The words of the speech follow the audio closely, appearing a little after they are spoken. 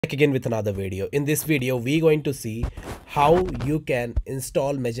Back again with another video. In this video we're going to see how you can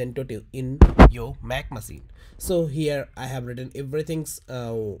install Magento in your Mac machine. So here I have written everything's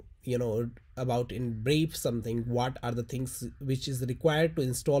about in brief something what are the things which is required to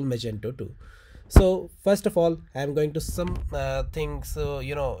install Magento 2. So first of all I'm going to some things,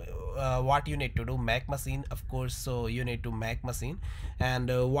 what you need to do. Mac machine, of course, so you need to Mac machine,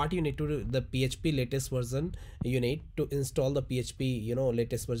 and what you need to do, the PHP latest version. You need to install the PHP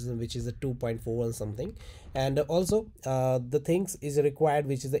latest version, which is a 2.41 something. And also the things is required,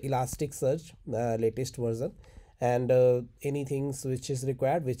 which is the Elasticsearch latest version. And anything which is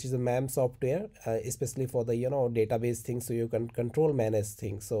required, which is a MAM software, especially for the database things, so you can control manage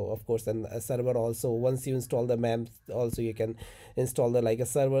things. So of course, and a server also, once you install the MAM, also you can install the like a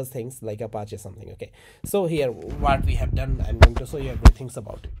server things like Apache something. Okay, so here what we have done, I'm going to show you everything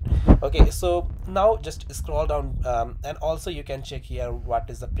about it. Okay, so now just scroll down, and also you can check here what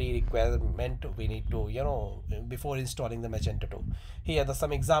is the pre-requirement we need to before installing the Magento 2. Here the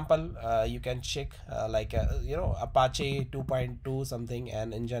some example, you can check Apache 2.2 something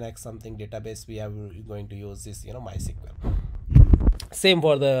and Nginx something database. We are going to use this MySQL. Same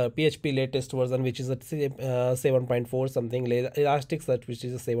for the PHP latest version, which is a 7.4 something. Elasticsearch, which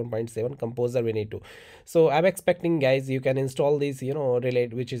is a 7.7. Composer we need to. So I'm expecting, guys, you can install these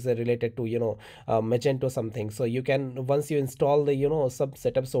relate, which is related to Magento something. So you can, once you install the sub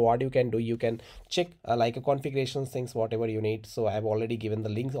setup, so what you can do, you can check like a configuration things, whatever you need. So I've already given the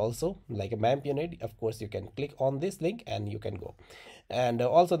links also, like a MAMP you need. Of course you can click on this link and you can go. And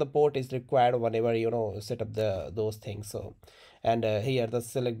also the port is required whenever set up those things. So and here the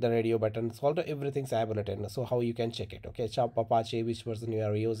select the radio button, so everything's I have written. So how you can check it? Okay, chop Apache, which version you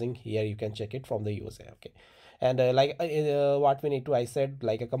are using, here you can check it from the user. Okay, and what we need to, I said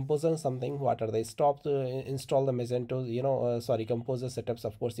like a composer something, what are they stop to install the Magento composer setups.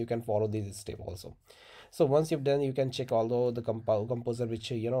 Of course you can follow this step also. So once you've done, you can check although the composer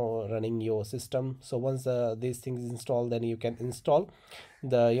which running your system. So once these things installed, then you can install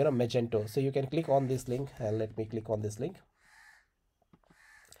the Magento. So you can click on this link, and let me click on this link.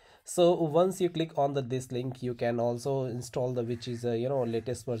 So once you click on this link, you can also install the which is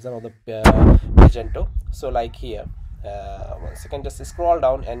latest version of the Magento. So like here, once you can just scroll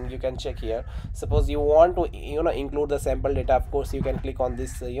down and you can check here. Suppose you want to include the sample data, of course you can click on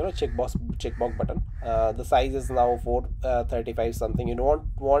this checkbox button. The size is now 435 something. You don't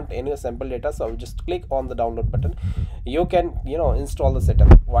want any sample data, so just click on the download button. You can install the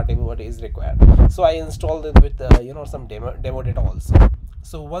setup whatever is required. So I installed it with some demo data also.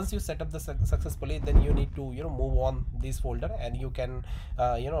 So once you set up the successfully, then you need to move on this folder, and you can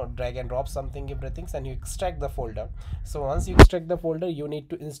drag and drop something everything, and you extract the folder. So once you extract the folder, you need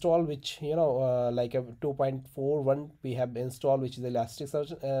to install which like a 2.41 we have installed, which is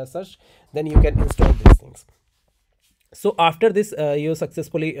Elasticsearch search. Then you can install these things. So after this you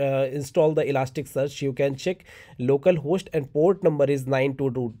successfully install the Elasticsearch, you can check local host and port number is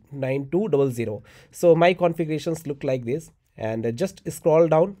 9200. So my configurations look like this, and just scroll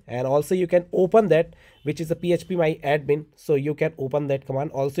down, and also you can open that, which is a PHP my admin. So you can open that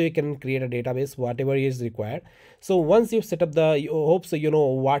command. Also you can create a database whatever is required. So once you set up the, you hope so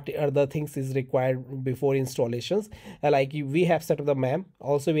what are the things is required before installations. We have set up the MAM.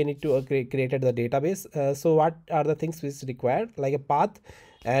 Also we need to created the database. So what are the things which is required, like a path,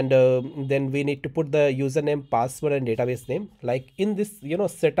 and then we need to put the username, password, and database name. Like in this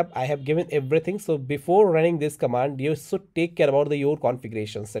setup I have given everything. So before running this command, you should take care about your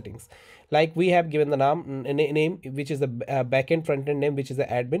configuration settings. Like we have given the name, which is the backend frontend name, which is the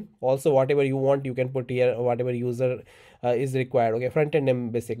admin. Also whatever you want, you can put here whatever user is required. Okay, frontend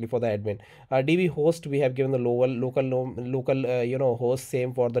name basically for the admin. DB host, we have given the local host,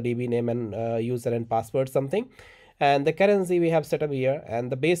 same for the DB name and user and password something. And the currency we have set up here,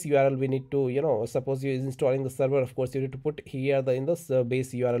 and the base URL we need to suppose you're installing the server, of course you need to put here in the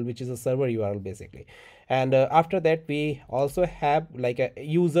base URL, which is a server URL basically. And after that we also have like a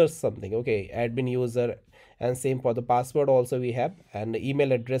user something. Okay, admin user, and same for the password also we have, and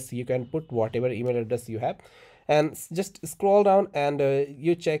email address you can put whatever email address you have. And just scroll down, and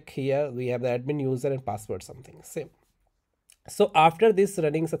you check here, we have the admin user and password something same. So after this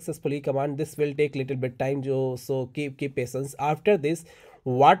running successfully command, this will take little bit time, so keep patience. After this,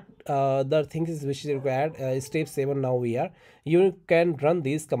 what the things is which is required, step 7 now we are, you can run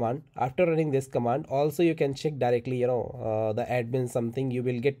this command. After running this command, also you can check directly the admin something, you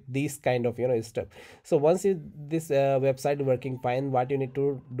will get this kind of stuff. So once this website working fine, what you need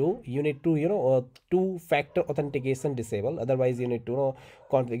to do, you need to two-factor authentication disable, otherwise you need to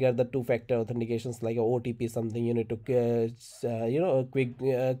configure the two-factor authentications like a OTP something, you need to a quick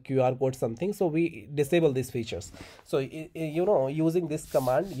QR code something. So we disable these features. So using this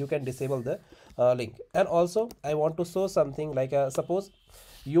command you can disable the link. And also I want to show something like suppose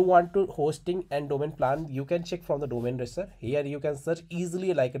you want to hosting and domain plan, you can check from the domain register. Here you can search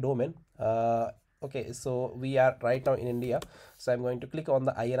easily like a domain. Okay, so we are right now in India, so I'm going to click on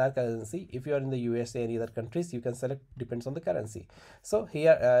the INR currency. If you are in the USA and other countries, you can select, depends on the currency. So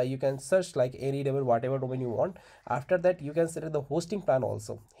here you can search like any domain, whatever domain you want. After that you can select the hosting plan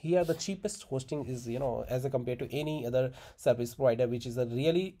also. Here the cheapest hosting is, as a compared to any other service provider, which is a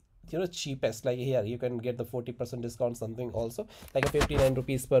really cheapest. Like here you can get the 40% discount something also, like a 59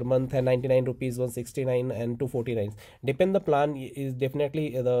 rupees per month and 99 rupees, 169 and 249. Depend the plan is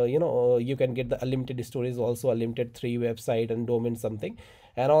definitely the you can get the unlimited storage also, unlimited 3 website and domain something.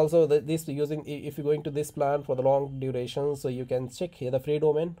 And also this using, if you're going to this plan for the long duration, so you can check here the free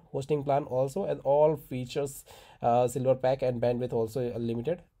domain hosting plan also, and all features, silver pack and bandwidth also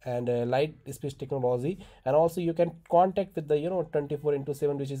unlimited, and light speed technology. And also you can contact with the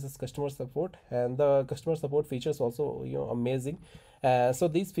 24/7, which is this customer support, and the customer support features also amazing. So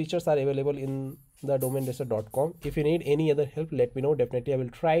these features are available in the domainregister.com. If you need any other help, let me know. Definitely I will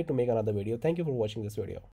try to make another video. Thank you for watching this video.